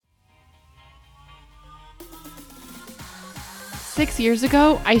6 years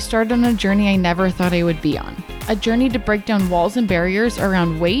ago, I started on a journey I never thought I would be on. A journey to break down walls and barriers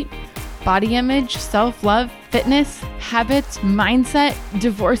around weight, body image, self-love, fitness, habits, mindset,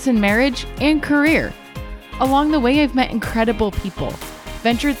 divorce and marriage, and career. Along the way, I've met incredible people,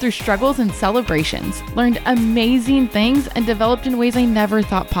 ventured through struggles and celebrations, learned amazing things, and developed in ways I never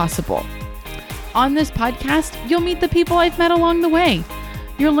thought possible. On this podcast, you'll meet the people I've met along the way.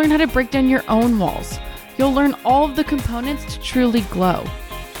 You'll learn how to break down your own walls. You'll learn all of the components to truly glow.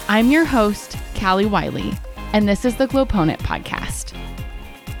 I'm your host, Callie Wiley, and this is the Glowponent Podcast.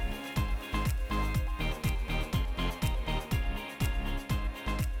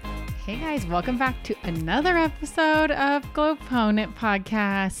 Hey guys, welcome back to another episode of Glowponent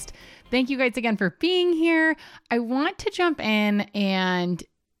Podcast. Thank you guys again for being here. I want to jump in and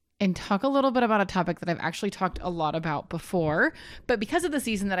talk a little bit about a topic that I've actually talked a lot about before, but because of the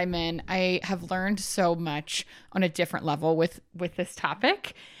season that I'm in, I have learned so much on a different level with this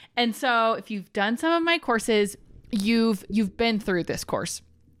topic. And so if you've done some of my courses, you've been through this course,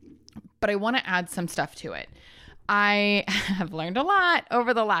 but I want to add some stuff to it. I have learned a lot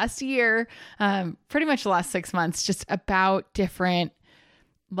over the last year, pretty much the last 6 months, just about different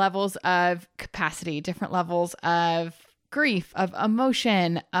levels of capacity, different levels of grief, of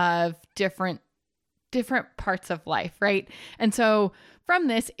emotion, of different parts of life, right? And so from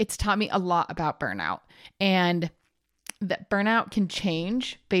this, it's taught me a lot about burnout, and that burnout can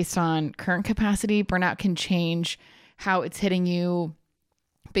change based on current capacity. Burnout can change how it's hitting you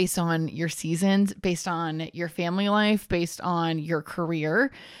based on your seasons, based on your family life, based on your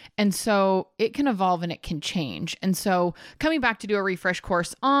career. And so it can evolve and it can change. And so coming back to do a refresh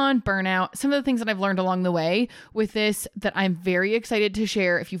course on burnout, some of the things that I've learned along the way with this that I'm very excited to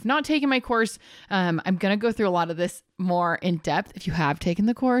share. If you've not taken my course, I'm going to go through a lot of this more in depth. If you have taken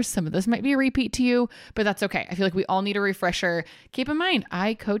the course, some of this might be a repeat to you, but that's okay. I feel like we all need a refresher. Keep in mind,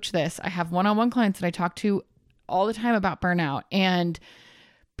 I coach this. I have one-on-one clients that I talk to all the time about burnout, and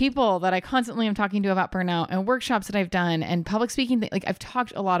people that I constantly am talking to about burnout, and workshops that I've done, and public speaking. Like, I've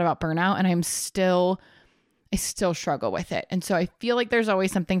talked a lot about burnout, and I still struggle with it. And so I feel like there's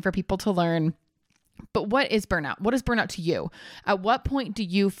always something for people to learn. But what is burnout? What is burnout to you? At what point do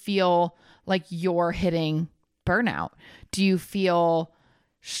you feel like you're hitting burnout? Do you feel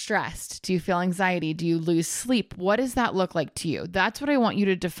stressed? Do you feel anxiety? Do you lose sleep? What does that look like to you? That's what I want you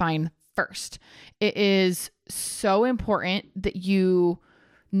to define first. It is so important that you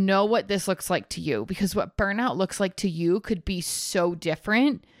know what this looks like to you, because what burnout looks like to you could be so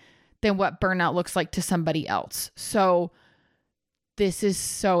different than what burnout looks like to somebody else. So this is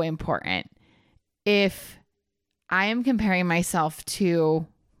so important. If I am comparing myself to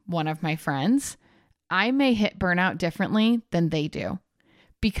one of my friends, I may hit burnout differently than they do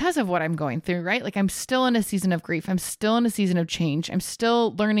because of what I'm going through, right? Like, I'm still in a season of grief. I'm still in a season of change. I'm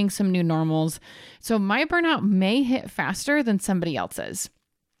still learning some new normals. So my burnout may hit faster than somebody else's.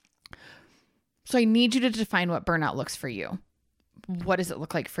 So I need you to define what burnout looks for you. What does it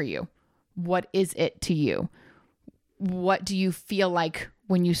look like for you? What is it to you? What do you feel like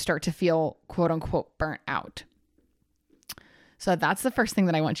when you start to feel quote unquote burnt out? So that's the first thing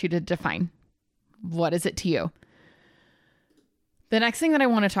that I want you to define. What is it to you? The next thing that I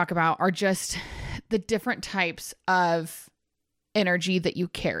want to talk about are just the different types of energy that you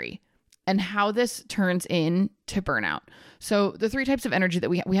carry and how this turns into burnout. So the three types of energy that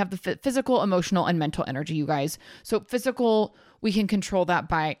we have the physical, emotional, and mental energy, you guys. So physical, we can control that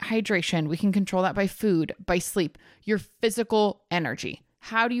by hydration. We can control that by food, by sleep. Your physical energy.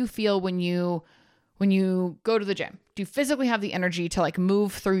 How do you feel when you go to the gym? Do you physically have the energy to like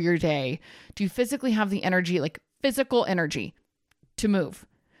move through your day? Do you physically have the energy, like physical energy to move?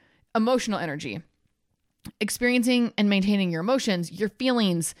 Emotional energy. Experiencing and maintaining your emotions, your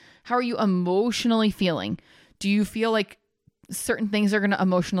feelings. How are you emotionally feeling? Do you feel like certain things are going to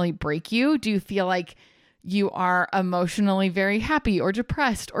emotionally break you? Do you feel like you are emotionally very happy or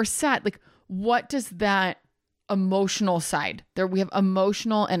depressed or sad? Like, what does that emotional side there? We have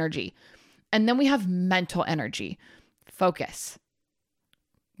emotional energy, and then we have mental energy, focus,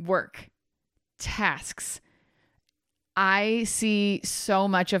 work, tasks. I see so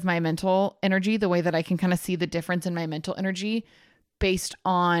much of my mental energy, the way that I can kind of see the difference in my mental energy based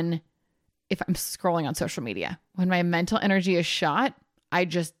on if I'm scrolling on social media. When my mental energy is shot, I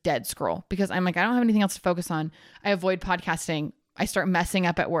just dead scroll because I'm like, I don't have anything else to focus on. I avoid podcasting. I start messing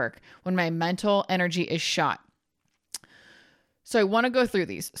up at work when my mental energy is shot. So I want to go through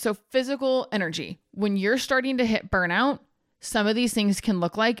these. So physical energy, when you're starting to hit burnout, some of these things can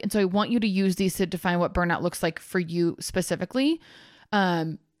look like. And so I want you to use these to define what burnout looks like for you specifically.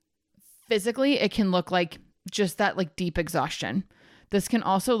 Physically, it can look like just that like deep exhaustion. This can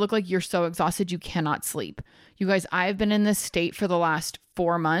also look like you're so exhausted you cannot sleep. You guys, I've been in this state for the last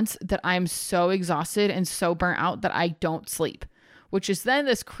 4 months that I'm so exhausted and so burnt out that I don't sleep, which is then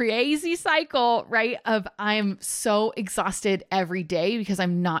this crazy cycle, right? Of I'm so exhausted every day because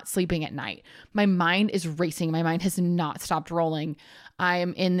I'm not sleeping at night. My mind is racing. My mind has not stopped rolling. I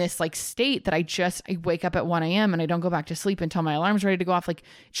am in this like state that I wake up at 1 a.m. and I don't go back to sleep until my alarm's ready to go off. Like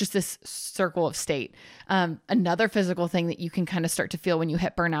it's just this circle of state. Another physical thing that you can kind of start to feel when you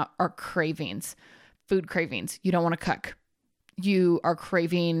hit burnout are cravings, food cravings. You don't want to cook. You are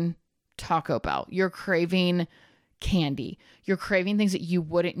craving Taco Bell. You're craving candy. You're craving things that you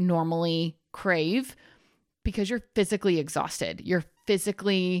wouldn't normally crave because you're physically exhausted. You're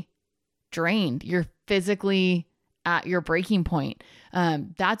physically drained. You're physically at your breaking point.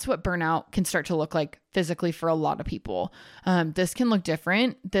 That's what burnout can start to look like physically for a lot of people. This can look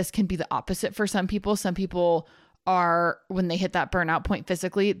different. This can be the opposite for some people. Some people are, when they hit that burnout point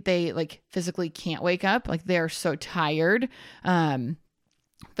physically, they like physically can't wake up. Like they're so tired.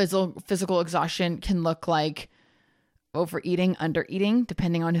 Physical exhaustion can look like overeating, undereating,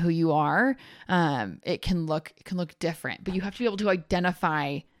 depending on who you are. It can look different, but you have to be able to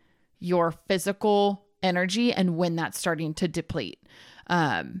identify your physical energy and when that's starting to deplete.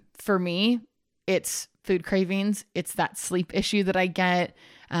 For me, it's food cravings. It's that sleep issue that I get.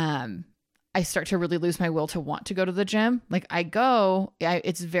 I start to really lose my will to want to go to the gym. Like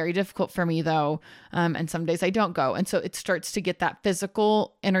it's very difficult for me though. And some days I don't go. And so it starts to get that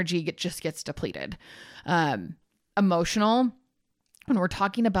physical energy, just gets depleted. Emotional, when we're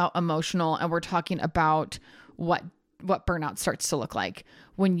talking about emotional and we're talking about what burnout starts to look like,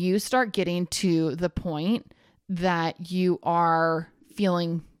 when you start getting to the point that you are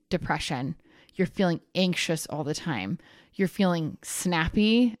feeling depression, you're feeling anxious all the time, you're feeling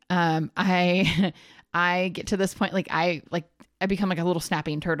snappy. I get to this point, I become like a little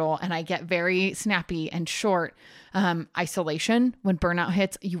snapping turtle and I get very snappy and short. Isolation, when burnout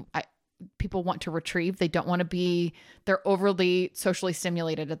hits, people want to retrieve. They don't want to be, they're overly socially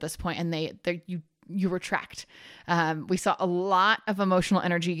stimulated at this point and you retract. We saw a lot of emotional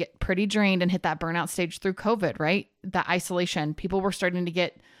energy get pretty drained and hit that burnout stage through COVID, right? That isolation, people were starting to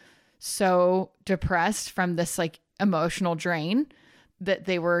get so depressed from this like emotional drain that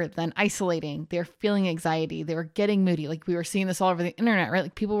they were then isolating. They're feeling anxiety. They were getting moody. Like we were seeing this all over the internet, right?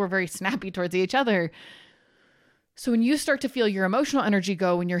 Like people were very snappy towards each other. So when you start to feel your emotional energy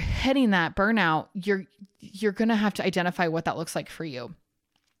go, when you're hitting that burnout, you're going to have to identify what that looks like for you.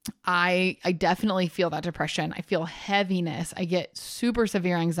 I definitely feel that depression. I feel heaviness. I get super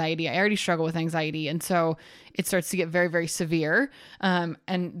severe anxiety. I already struggle with anxiety. And so it starts to get very, very severe. And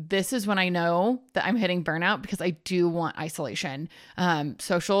this is when I know that I'm hitting burnout because I do want isolation.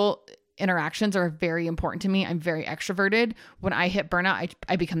 Social interactions are very important to me. I'm very extroverted. When I hit burnout,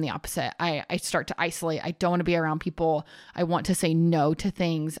 I become the opposite. I start to isolate. I don't want to be around people. I want to say no to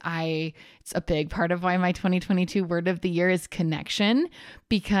things. It's a big part of why my 2022 word of the year is connection,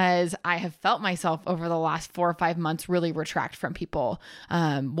 because I have felt myself over the last 4 or 5 months really retract from people,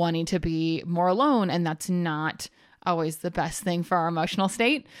 wanting to be more alone. And that's not always the best thing for our emotional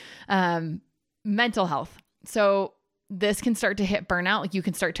state. Mental health. So this can start to hit burnout. Like you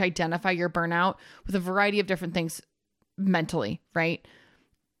can start to identify your burnout with a variety of different things mentally, right?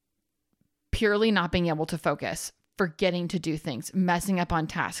 Purely not being able to focus, forgetting to do things, messing up on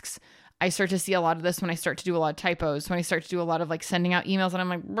tasks. I start to see a lot of this when I start to do a lot of typos, when I start to do a lot of like sending out emails and I'm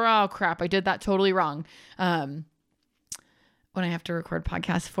like, oh crap, I did that totally wrong. When I have to record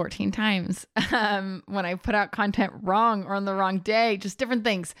podcasts 14 times, when I put out content wrong or on the wrong day, just different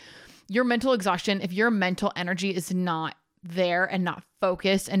things. Your mental exhaustion, if your mental energy is not there and not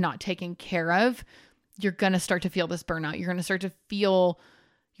focused and not taken care of, you're going to start to feel this burnout. You're going to start to feel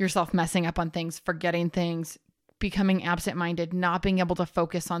yourself messing up on things, forgetting things, becoming absent-minded, not being able to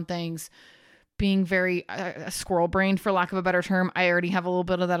focus on things, being very squirrel-brained, for lack of a better term. I already have a little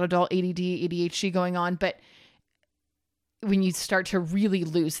bit of that adult ADD, ADHD going on, but when you start to really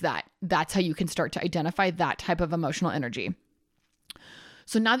lose that, that's how you can start to identify that type of emotional energy.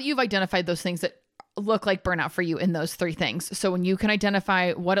 So now that you've identified those things that look like burnout for you in those 3 things. So when you can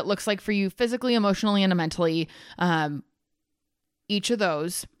identify what it looks like for you physically, emotionally, and mentally, each of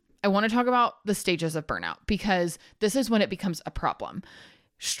those, I want to talk about the stages of burnout because this is when it becomes a problem.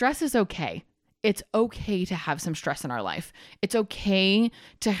 Stress is okay. It's okay to have some stress in our life. It's okay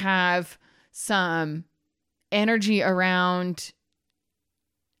to have some energy around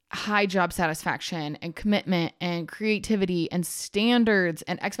high job satisfaction and commitment and creativity and standards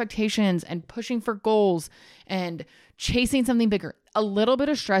and expectations and pushing for goals and chasing something bigger. A little bit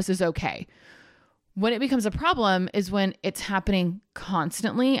of stress is okay. When it becomes a problem is when it's happening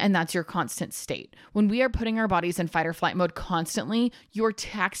constantly, and that's your constant state. When we are putting our bodies in fight or flight mode constantly, you're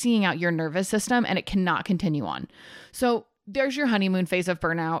taxing out your nervous system and it cannot continue on. So there's your honeymoon phase of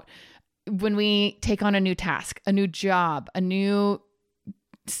burnout. When we take on a new task, a new job, a new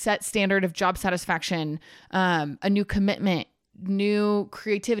set standard of job satisfaction, a new commitment, new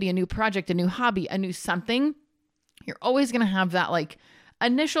creativity, a new project, a new hobby, a new something, you're always going to have that like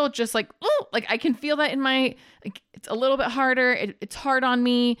initial, just like, oh, like I can feel that in my, like, it's a little bit harder. It's hard on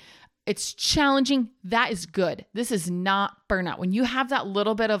me. It's challenging. That is good. This is not burnout. When you have that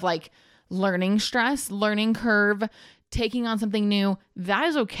little bit of like learning stress, learning curve, taking on something new, that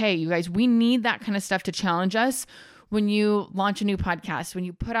is okay, you guys. We need that kind of stuff to challenge us. When you launch a new podcast, when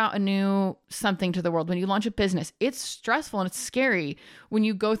you put out a new something to the world, when you launch a business, it's stressful and it's scary. When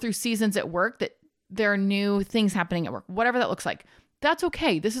you go through seasons at work that there are new things happening at work, whatever that looks like, that's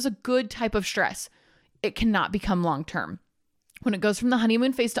okay. This is a good type of stress. It cannot become long-term. When it goes from the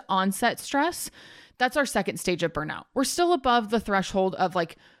honeymoon phase to onset stress, that's our second stage of burnout. We're still above the threshold of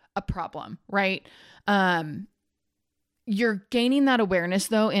like a problem, right? You're gaining that awareness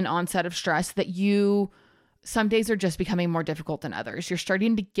though in onset of stress that some days are just becoming more difficult than others. You're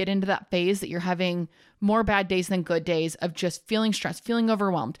starting to get into that phase that you're having more bad days than good days of just feeling stressed, feeling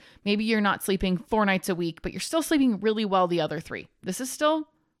overwhelmed. Maybe you're not sleeping 4 nights a week, but you're still sleeping really well the other 3. This is still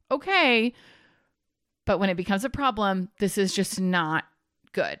okay. But when it becomes a problem, this is just not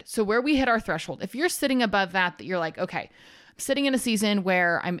good. So where we hit our threshold, if you're sitting above that you're like, okay, I'm sitting in a season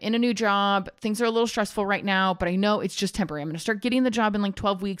where I'm in a new job. Things are a little stressful right now, but I know it's just temporary. I'm going to start getting the job in like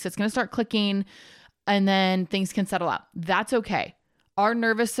 12 weeks. It's going to start clicking. And then things can settle out. That's okay. Our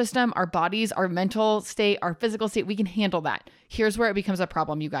nervous system, our bodies, our mental state, our physical state, we can handle that. Here's where it becomes a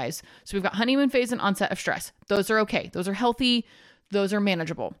problem, you guys. So we've got honeymoon phase and onset of stress. Those are okay. Those are healthy. Those are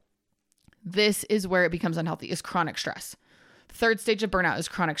manageable. This is where it becomes unhealthy, is chronic stress. Third stage of burnout is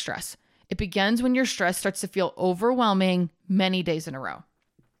chronic stress. It begins when your stress starts to feel overwhelming many days in a row.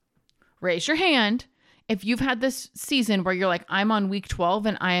 Raise your hand if you've had this season where you're like, I'm on week 12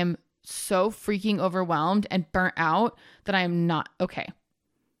 and I am so freaking overwhelmed and burnt out that I am not okay.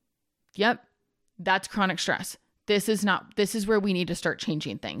 Yep. That's chronic stress. This is where we need to start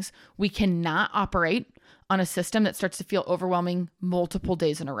changing things. We cannot operate on a system that starts to feel overwhelming multiple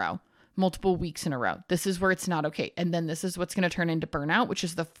days in a row, multiple weeks in a row. This is where it's not okay. And then this is what's going to turn into burnout, which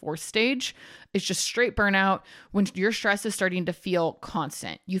is the 4th stage. It's just straight burnout when your stress is starting to feel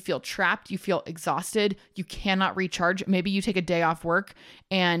constant. You feel trapped. You feel exhausted. You cannot recharge. Maybe you take a day off work,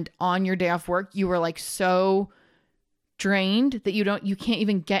 and on your day off work, you were like so drained that you can't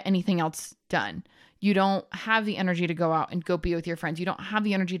even get anything else done. You don't have the energy to go out and go be with your friends. You don't have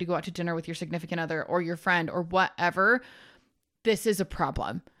the energy to go out to dinner with your significant other or your friend or whatever. This is a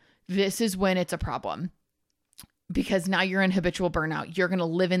problem. This is when it's a problem, because now you're in habitual burnout. You're going to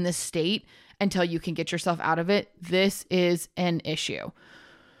live in this state until you can get yourself out of it. This is an issue.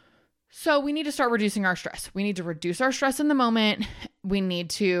 So we need to start reducing our stress. We need to reduce our stress in the moment.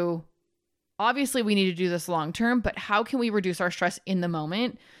 Obviously we need to do this long term, but how can we reduce our stress in the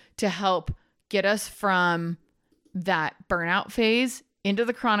moment to help get us from that burnout phase into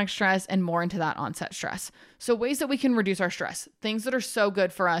the chronic stress and more into that onset stress? So ways that we can reduce our stress, things that are so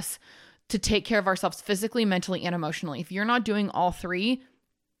good for us to take care of ourselves physically, mentally, and emotionally. If you're not doing all 3,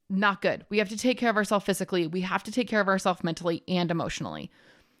 not good. We have to take care of ourselves physically. We have to take care of ourselves mentally and emotionally.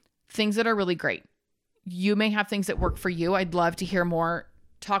 Things that are really great. You may have things that work for you. I'd love to hear more.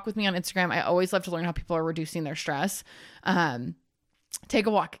 Talk with me on Instagram. I always love to learn how people are reducing their stress. Take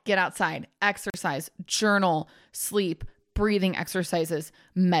a walk, get outside, exercise, journal, sleep, breathing exercises,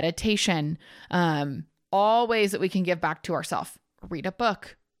 meditation, all ways that we can give back to ourselves. Read a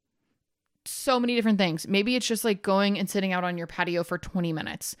book. So many different things. Maybe it's just like going and sitting out on your patio for 20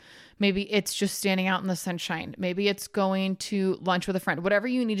 minutes. Maybe it's just standing out in the sunshine. Maybe it's going to lunch with a friend. Whatever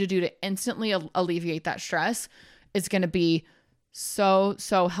you need to do to instantly alleviate that stress is going to be so,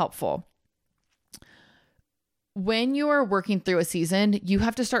 so helpful. When you are working through a season, you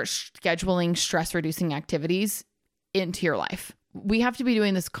have to start scheduling stress reducing activities into your life. We have to be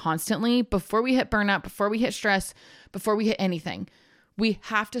doing this constantly before we hit burnout, before we hit stress, before we hit anything. We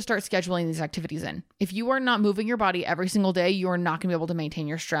have to start scheduling these activities in. If you are not moving your body every single day, you are not going to be able to maintain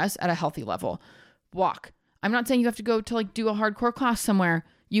your stress at a healthy level. Walk. I'm not saying you have to go to like do a hardcore class somewhere.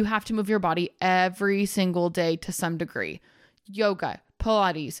 You have to move your body every single day to some degree. Yoga,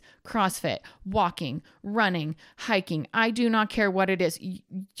 Pilates, CrossFit, walking, running, hiking. I do not care what it is.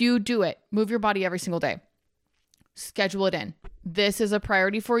 You do it. Move your body every single day. Schedule it in. This is a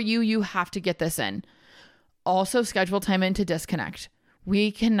priority for you. You have to get this in. Also schedule time in to disconnect.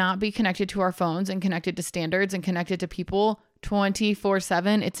 We cannot be connected to our phones and connected to standards and connected to people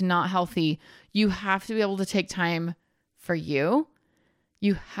 24/7. It's not healthy. You have to be able to take time for you.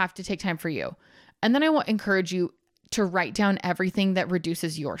 You have to take time for you. And then I will encourage you to write down everything that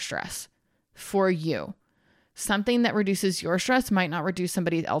reduces your stress for you. Something that reduces your stress might not reduce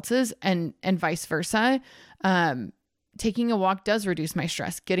somebody else's, and vice versa. Taking a walk does reduce my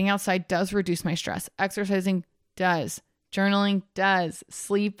stress. Getting outside does reduce my stress. Exercising does. Journaling does.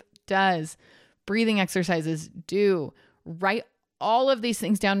 Sleep does. Breathing exercises do. Write all of these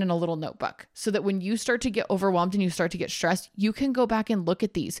things down in a little notebook so that when you start to get overwhelmed and you start to get stressed, you can go back and look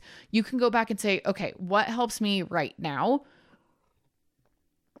at these. You can go back and say, okay, what helps me right now?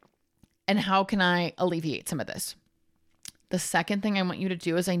 And how can I alleviate some of this? The second thing I want you to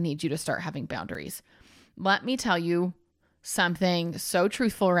do is I need you to start having boundaries. Let me tell you something so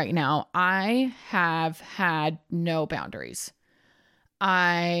truthful right now. I have had no boundaries.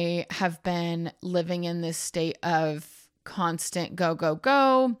 I have been living in this state of constant go, go,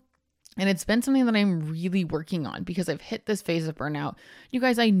 go. And it's been something that I'm really working on because I've hit this phase of burnout. You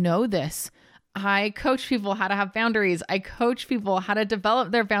guys, I know this. I coach people how to have boundaries. I coach people how to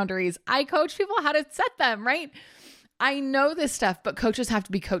develop their boundaries. I coach people how to set them, right? I know this stuff, but coaches have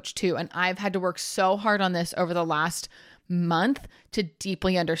to be coached too. And I've had to work so hard on this over the last month to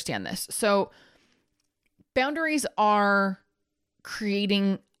deeply understand this. So boundaries are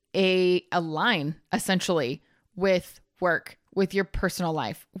creating a line essentially with work, with your personal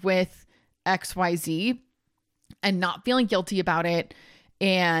life, with XYZ, and not feeling guilty about it,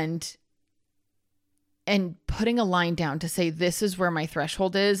 and putting a line down to say, this is where my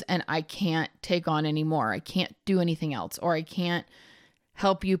threshold is and I can't take on anymore. I can't do anything else, or I can't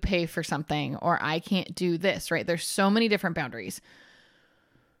help you pay for something, or I can't do this, right? There's so many different boundaries.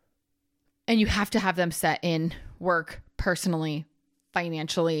 And you have to have them set in work, personally,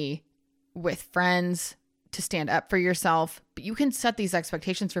 financially, with friends, to stand up for yourself. But you can set these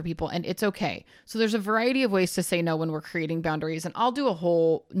expectations for people and it's okay. So there's a variety of ways to say no when we're creating boundaries. And I'll do a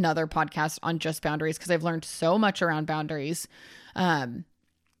whole nother podcast on just boundaries because I've learned so much around boundaries.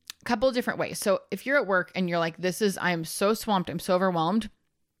 Couple of different ways. So if you're at work and you're like, I am so swamped, I'm so overwhelmed,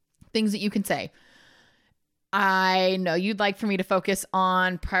 things that you can say. I know you'd like for me to focus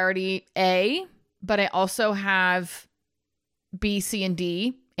on priority A, but I also have B, C, and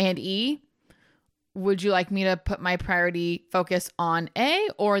D and E. Would you like me to put my priority focus on A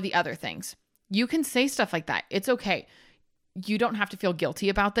or the other things? You can say stuff like that. It's okay. You don't have to feel guilty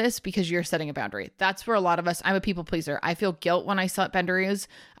about this because you're setting a boundary. That's where a lot of us, I'm a people pleaser. I feel guilt when I set boundaries.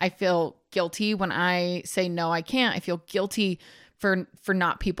 I feel guilty when I say, no, I can't. I feel guilty for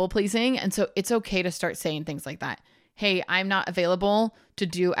not people pleasing. And so it's okay to start saying things like that. Hey, I'm not available to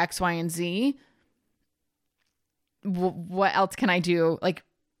do X, Y, and Z. What else can I do? Like,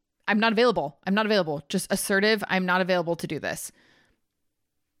 I'm not available. I'm not available. Just assertive. I'm not available to do this.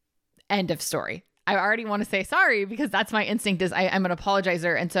 End of story. I already want to say sorry because that's my instinct is I'm an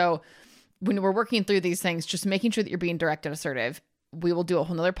apologizer. And so when we're working through these things, just making sure that you're being direct and assertive. We will do a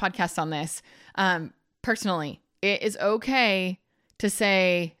whole nother podcast on this. Personally, it is okay to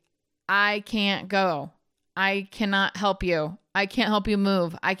say, I can't go. I cannot help you. I can't help you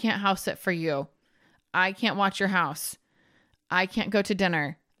move. I can't house sit for you. I can't watch your house. I can't go to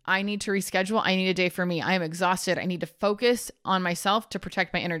dinner. I need to reschedule. I need a day for me. I am exhausted. I need to focus on myself to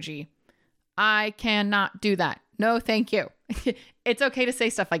protect my energy. I cannot do that. No, thank you. It's okay to say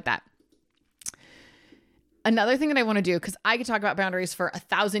stuff like that. Another thing that I want to do, because I could talk about boundaries for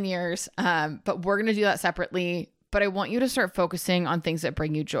 1,000 years, but we're going to do that separately. But I want you to start focusing on things that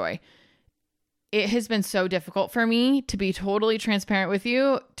bring you joy. It has been so difficult for me, to be totally transparent with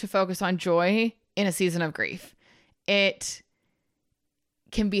you, to focus on joy in a season of grief. It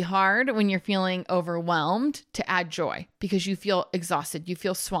can be hard when you're feeling overwhelmed to add joy because you feel exhausted. You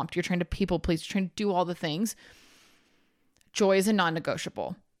feel swamped. You're trying to people please. You're trying to do all the things. Joy is a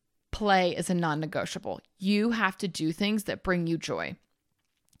non-negotiable. Play is a non-negotiable. You have to do things that bring you joy.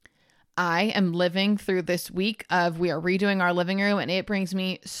 I am living through this week of we are redoing our living room and it brings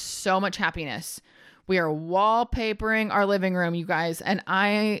me so much happiness. We are wallpapering our living room, you guys. And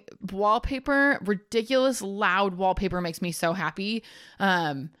ridiculous loud wallpaper makes me so happy.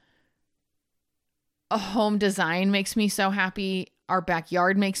 A home design makes me so happy. Our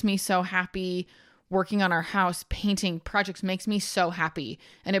backyard makes me so happy. Working on our house, painting projects makes me so happy.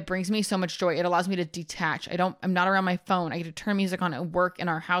 And it brings me so much joy. It allows me to detach. I'm not around my phone. I get to turn music on and work in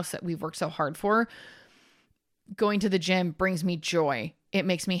our house that we've worked so hard for. Going to the gym brings me joy. It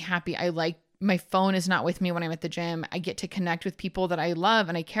makes me happy. My phone is not with me when I'm at the gym. I get to connect with people that I love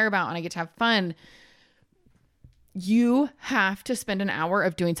and I care about and I get to have fun. You have to spend an hour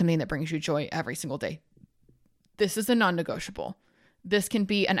of doing something that brings you joy every single day. This is a non-negotiable. This can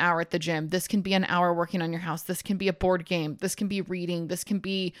be an hour at the gym. This can be an hour working on your house. This can be a board game. This can be reading. This can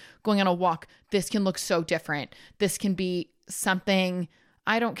be going on a walk. This can look so different. This can be something,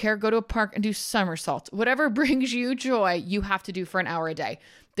 I don't care, go to a park and do somersaults. Whatever brings you joy, you have to do for an hour a day.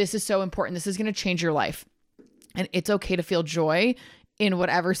 This is so important. This is going to change your life. And it's okay to feel joy in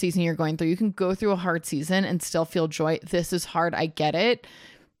whatever season you're going through. You can go through a hard season and still feel joy. This is hard. I get it.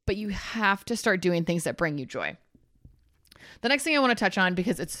 But you have to start doing things that bring you joy. The next thing I want to touch on,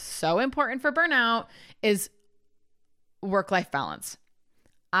 because it's so important for burnout, is work-life balance.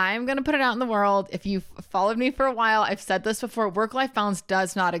 I'm going to put it out in the world. If you've followed me for a while, I've said this before, work-life balance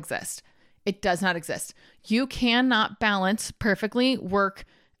does not exist. It does not exist. You cannot balance perfectly work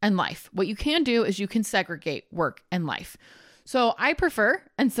and life. What you can do is you can segregate work and life. So I prefer,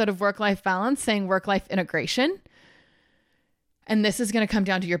 instead of work-life balance, saying work-life integration. And this is going to come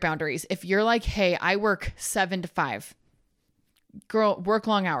down to your boundaries. If you're like, hey, I work 7 to 5. Girl, work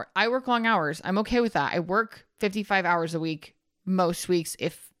long hours. I work long hours. I'm okay with that. I work 55 hours a week, most weeks.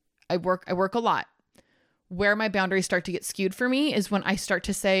 If I work a lot. Where my boundaries start to get skewed for me is when I start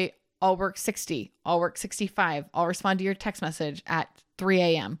to say, I'll work 60, I'll work 65, I'll respond to your text message at 3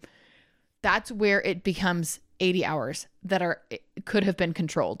 a.m. That's where it becomes 80 hours that could have been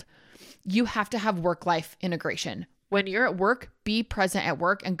controlled. You have to have work-life integration. When you're at work, be present at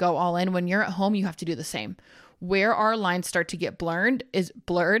work and go all in. When you're at home, you have to do the same. Where our lines start to get blurred, I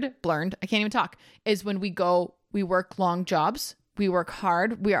can't even talk, is when we work long jobs. We work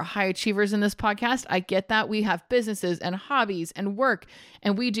hard. We are high achievers in this podcast. I get that. We have businesses and hobbies and work,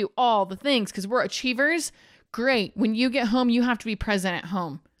 and we do all the things because we're achievers. Great. When you get home, you have to be present at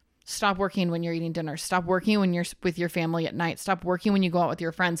home. Stop working when you're eating dinner. Stop working when you're with your family at night. Stop working when you go out with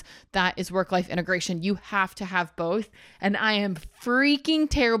your friends. That is work-life integration. You have to have both. And I am freaking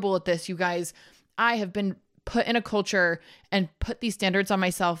terrible at this, you guys. I have been put in a culture and put these standards on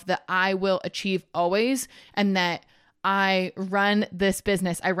myself that I will achieve always, and that I run this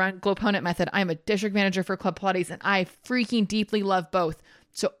business. I run Glowponent Method. I'm a district manager for Club Pilates, and I freaking deeply love both.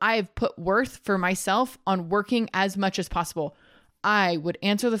 So I've put worth for myself on working as much as possible. I would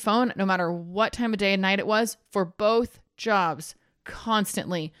answer the phone no matter what time of day and night it was for both jobs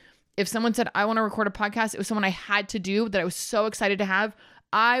constantly. If someone said, I want to record a podcast, it was someone I had to do that I was so excited to have.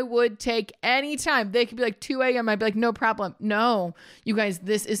 I would take any time. They could be like 2 a.m. I'd be like, no problem. No, you guys,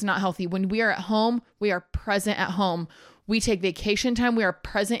 this is not healthy. When we are at home, we are present at home. We take vacation time. We are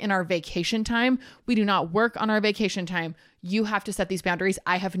present in our vacation time. We do not work on our vacation time. You have to set these boundaries.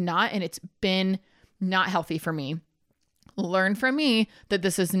 I have not, and it's been not healthy for me. Learn from me that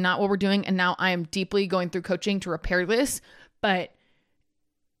this is not what we're doing. And now I am deeply going through coaching to repair this, but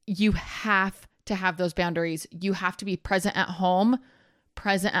you have to have those boundaries. You have to be present at home,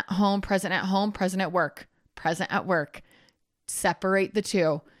 present at home, present at home, present at work, present at work. Separate the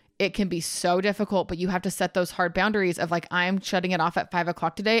two. It can be so difficult, but you have to set those hard boundaries of like, I'm shutting it off at 5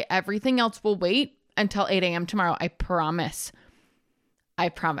 o'clock today. Everything else will wait until 8 a.m. tomorrow. I promise. I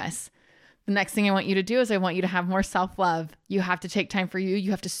promise. The next thing I want you to do is I want you to have more self-love. You have to take time for you.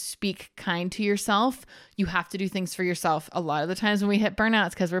 You have to speak kind to yourself. You have to do things for yourself. A lot of the times when we hit burnout,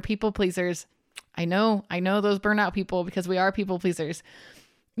 it's because we're people pleasers. I know those burnout people because we are people pleasers.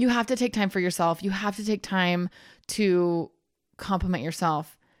 You have to take time for yourself. You have to take time to compliment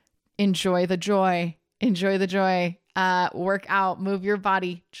yourself. Enjoy the joy. Enjoy the joy. Work out, move your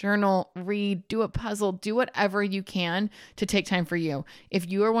body, journal, read, do a puzzle, do whatever you can to take time for you. If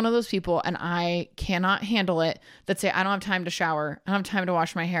you are one of those people, and I cannot handle it, that say, I don't have time to shower, I don't have time to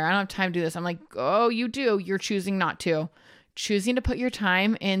wash my hair, I don't have time to do this. I'm like, oh, you do. You're choosing not to. Choosing to put your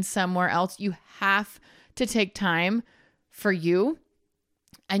time in somewhere else. You have to take time for you,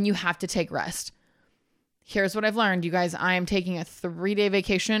 and you have to take rest. Here's what I've learned, you guys. I am taking a 3-day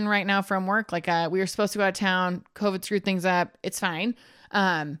vacation right now from work. Like we were supposed to go out of town. COVID screwed things up. It's fine.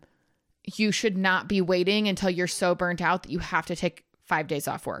 You should not be waiting until you're so burnt out that you have to take 5 days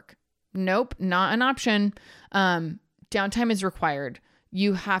off work. Nope, not an option. Downtime is required.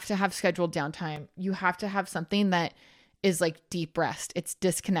 You have to have scheduled downtime. You have to have something that is like deep rest. It's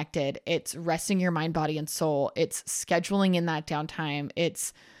disconnected. It's resting your mind, body, and soul. It's scheduling in that downtime.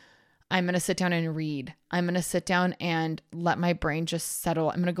 I'm going to sit down and read. I'm going to sit down and let my brain just settle.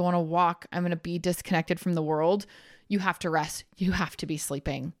 I'm going to go on a walk. I'm going to be disconnected from the world. You have to rest. You have to be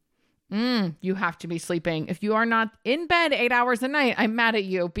sleeping. You have to be sleeping. If you are not in bed 8 hours a night, I'm mad at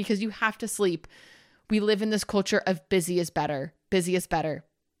you because you have to sleep. We live in this culture of busy is better. Busy is better.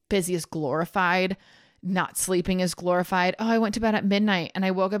 Busy is glorified. not sleeping is glorified. Oh, I went to bed at midnight and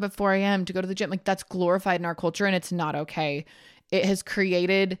I woke up at 4 a.m. to go to the gym. Like, that's glorified in our culture, and it's not okay. It has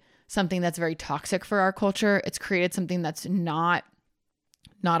created something that's very toxic for our culture. It's created something that's not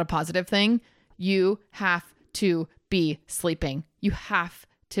a positive thing. You have to be sleeping. You have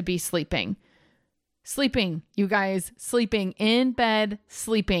to be sleeping. Sleeping, you guys, sleeping in bed,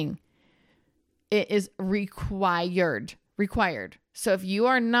 sleeping. It is required. So if you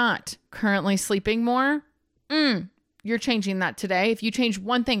are not currently sleeping more, you're changing that today. If you change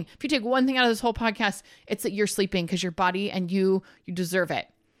one thing, if you take one thing out of this whole podcast, it's that you're sleeping, because your body and you deserve it.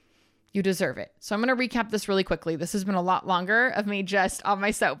 You deserve it. So I'm going to recap this really quickly. This has been a lot longer of me just on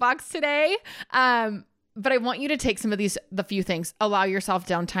my soapbox today. But I want you to take some of the few things. Allow yourself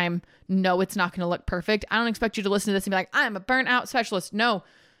downtime. No, it's not going to look perfect. I don't expect you to listen to this and be like, I'm a burnout specialist. No,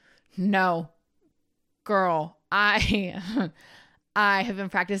 girl, I have been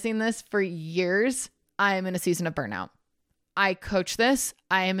practicing this for years. I am in a season of burnout. I coach this.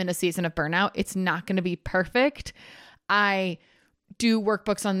 I am in a season of burnout. It's not going to be perfect. I do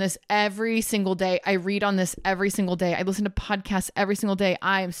workbooks on this every single day. I read on this every single day. I listen to podcasts every single day.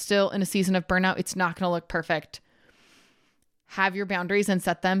 I am still in a season of burnout. It's not going to look perfect. Have your boundaries and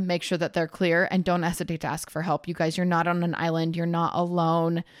set them. Make sure that they're clear, and don't hesitate to ask for help. You guys, you're not on an island. You're not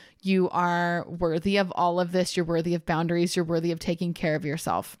alone. You are worthy of all of this. You're worthy of boundaries. You're worthy of taking care of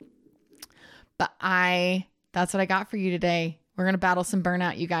yourself. But that's what I got for you today. We're going to battle some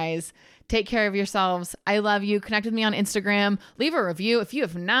burnout, you guys. Take care of yourselves. I love you. Connect with me on Instagram. Leave a review. If you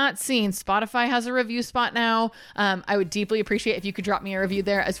have not seen, Spotify has a review spot now. I would deeply appreciate if you could drop me a review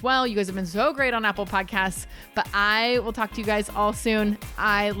there as well. You guys have been so great on Apple Podcasts, but I will talk to you guys all soon.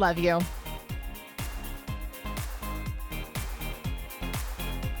 I love you.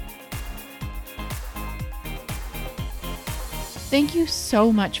 Thank you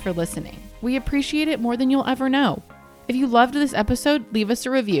so much for listening. We appreciate it more than you'll ever know. If you loved this episode, leave us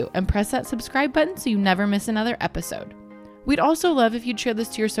a review and press that subscribe button so you never miss another episode. We'd also love if you'd share this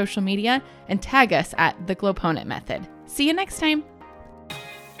to your social media and tag us at The Glowponent Method. See you next time.